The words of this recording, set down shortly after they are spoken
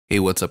Hey,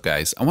 what's up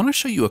guys? I want to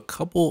show you a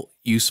couple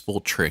useful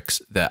tricks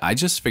that I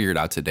just figured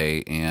out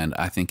today and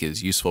I think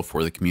is useful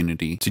for the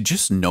community to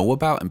just know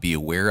about and be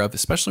aware of,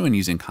 especially when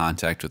using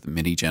Kontakt with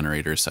MIDI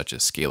generators such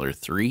as Scalar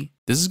 3.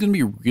 This is going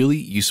to be really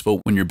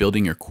useful when you're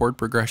building your chord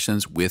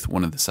progressions with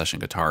one of the Session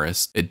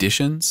Guitarist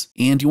editions,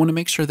 and you want to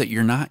make sure that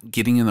you're not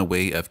getting in the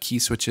way of key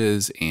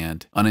switches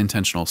and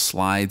unintentional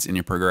slides in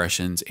your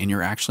progressions, and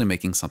you're actually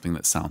making something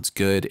that sounds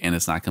good and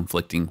it's not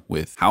conflicting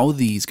with how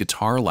these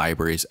guitar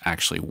libraries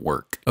actually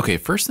work. Okay,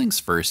 first things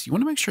first, you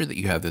want to make sure that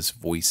you have this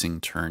voicing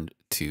turned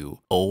to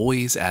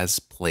always as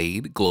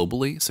played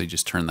globally. So you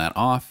just turn that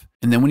off.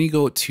 And then when you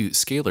go to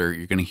Scalar,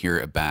 you're going to hear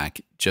it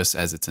back just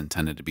as it's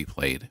intended to be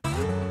played.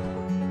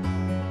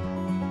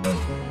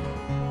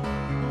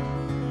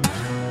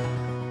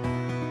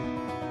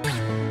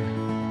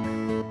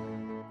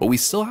 But we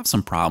still have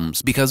some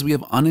problems because we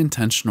have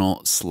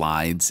unintentional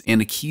slides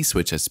and a key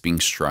switch that's being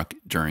struck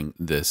during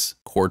this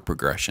chord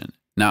progression.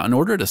 Now, in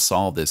order to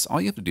solve this,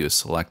 all you have to do is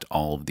select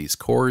all of these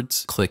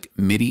chords, click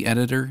MIDI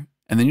editor,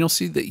 and then you'll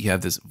see that you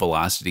have this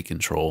velocity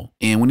control.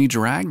 And when you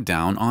drag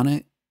down on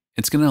it,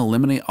 it's going to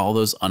eliminate all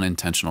those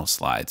unintentional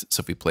slides.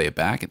 So if we play it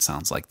back, it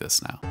sounds like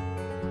this now.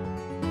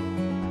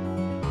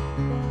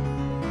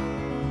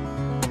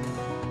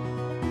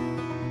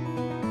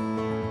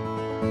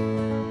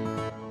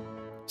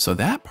 So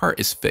that part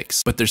is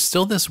fixed, but there's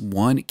still this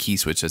one key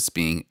switch that's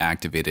being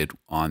activated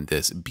on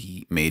this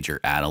B major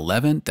at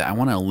 11 that I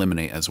want to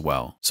eliminate as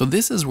well. So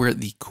this is where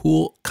the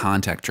cool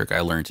Kontakt trick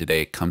I learned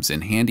today comes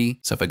in handy.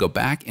 So if I go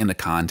back into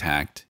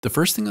Kontakt, the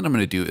first thing that I'm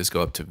going to do is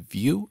go up to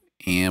View,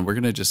 and we're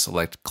going to just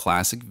select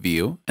Classic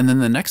View. And then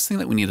the next thing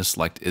that we need to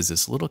select is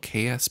this little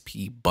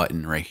KSP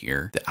button right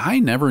here that I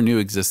never knew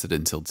existed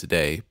until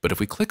today. But if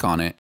we click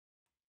on it,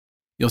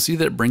 you'll see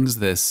that it brings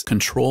this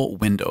control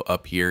window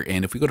up here.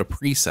 And if we go to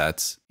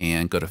presets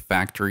and go to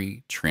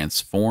factory,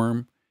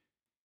 transform,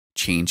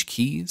 change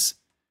keys,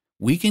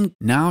 we can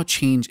now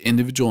change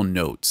individual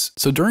notes.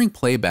 So during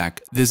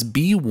playback, this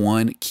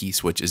B1 key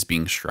switch is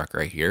being struck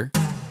right here.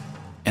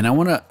 And I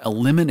want to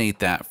eliminate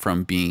that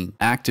from being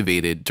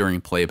activated during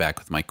playback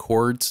with my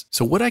chords.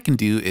 So what I can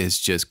do is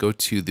just go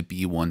to the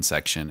B1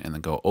 section and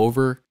then go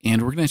over,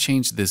 and we're going to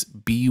change this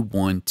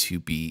B1 to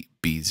be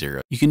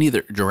B0. You can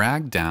either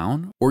drag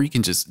down or you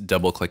can just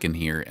double click in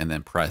here and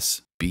then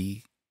press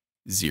B0.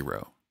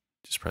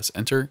 Just press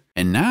enter.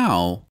 And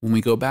now when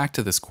we go back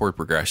to this chord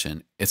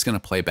progression, it's going to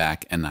play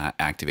back and not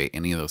activate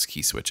any of those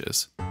key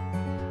switches.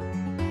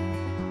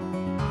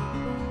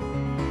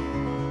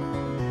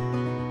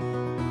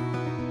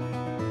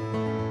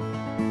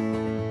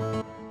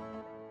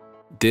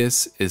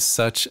 This is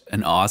such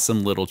an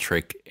awesome little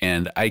trick,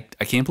 and I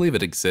can't believe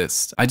it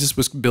exists. I just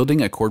was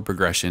building a chord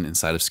progression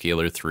inside of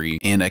Scalar 3,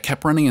 and I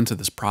kept running into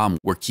this problem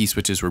where key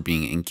switches were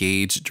being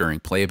engaged during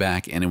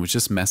playback, and it was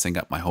just messing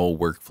up my whole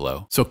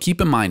workflow. So keep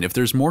in mind, if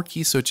there's more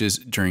key switches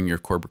during your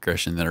chord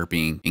progression that are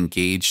being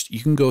engaged,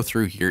 you can go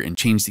through here and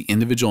change the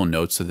individual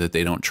notes so that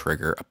they don't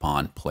trigger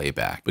upon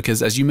playback.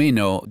 Because as you may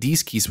know,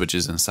 these key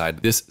switches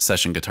inside this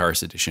Session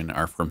Guitarist edition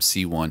are from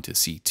C1 to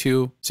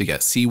C2. So you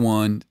got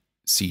C1,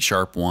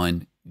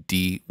 C#1,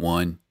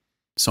 D1,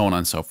 so on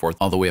and so forth,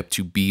 all the way up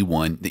to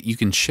B1 that you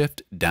can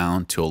shift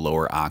down to a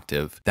lower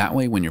octave. That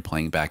way, when you're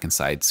playing back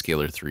inside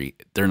Scalar 3,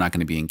 they're not going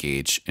to be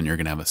engaged and you're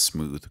going to have a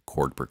smooth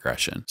chord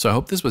progression. So I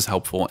hope this was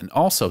helpful. And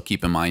also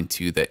keep in mind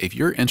too, that if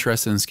you're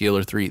interested in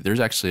Scalar 3, there's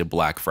actually a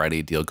Black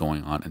Friday deal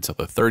going on until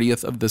the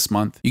 30th of this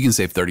month. You can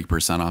save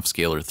 30% off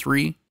Scalar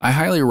 3. I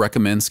highly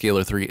recommend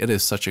Scalar 3. It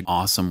is such an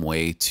awesome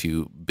way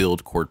to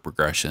build chord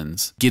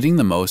progressions, getting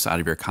the most out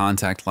of your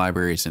Kontakt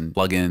libraries and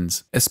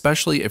plugins,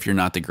 especially if you're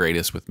not the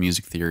greatest with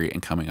music theory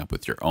and coming up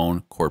with your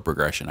own chord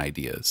progression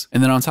ideas.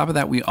 And then on top of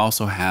that, we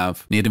also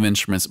have Native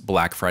Instruments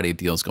Black Friday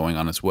deals going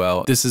on as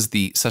well. This is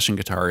the Session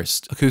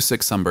Guitarist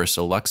Acoustic Sunburst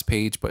Deluxe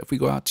page, but if we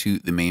go out to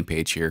the main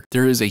page here,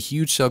 there is a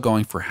huge sale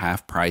going for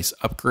half price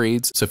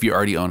upgrades. So if you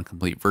already own a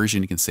complete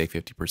version, you can save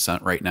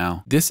 50% right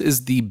now. This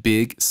is the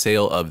big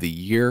sale of the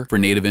year for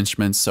Native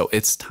Instruments, so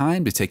it's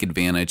time to take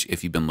advantage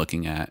if you've been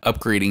looking at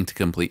upgrading to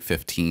complete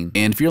 15.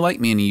 And if you're like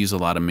me and you use a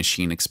lot of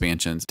machine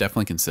expansions,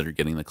 definitely consider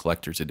getting the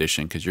collector's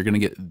edition because you're going to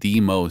get the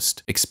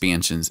most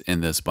expansions in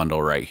this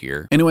bundle right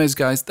here. Anyways,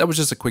 guys, that was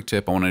just a quick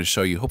tip I wanted to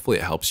show you. Hopefully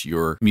it helps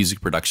your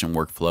music production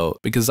workflow,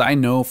 because I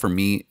know for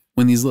me,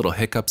 when these little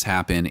hiccups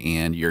happen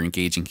and you're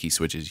engaging key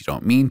switches you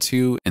don't mean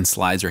to, and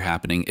slides are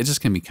happening, it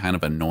just can be kind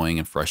of annoying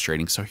and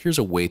frustrating. So here's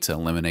a way to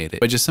eliminate it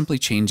by just simply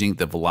changing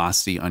the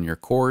velocity on your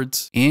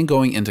chords and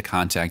going into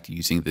Kontakt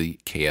using the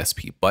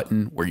KSP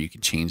button where you can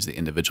change the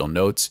individual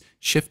notes,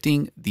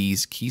 shifting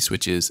these key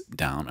switches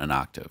down an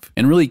octave.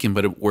 And really you can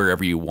put it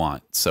wherever you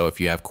want. So if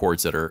you have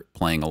chords that are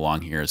playing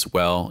along here as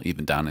well,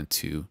 even down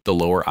into the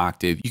lower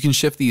octave, you can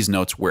shift these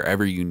notes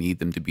wherever you need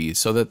them to be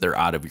so that they're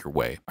out of your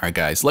way. All right,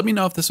 guys, let me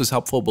know if this was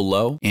helpful below,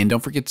 and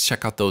don't forget to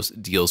check out those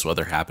deals while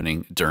they're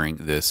happening during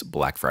this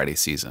Black Friday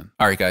season.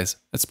 All right, guys,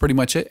 that's pretty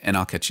much it, and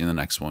I'll catch you in the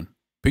next one.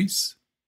 Peace.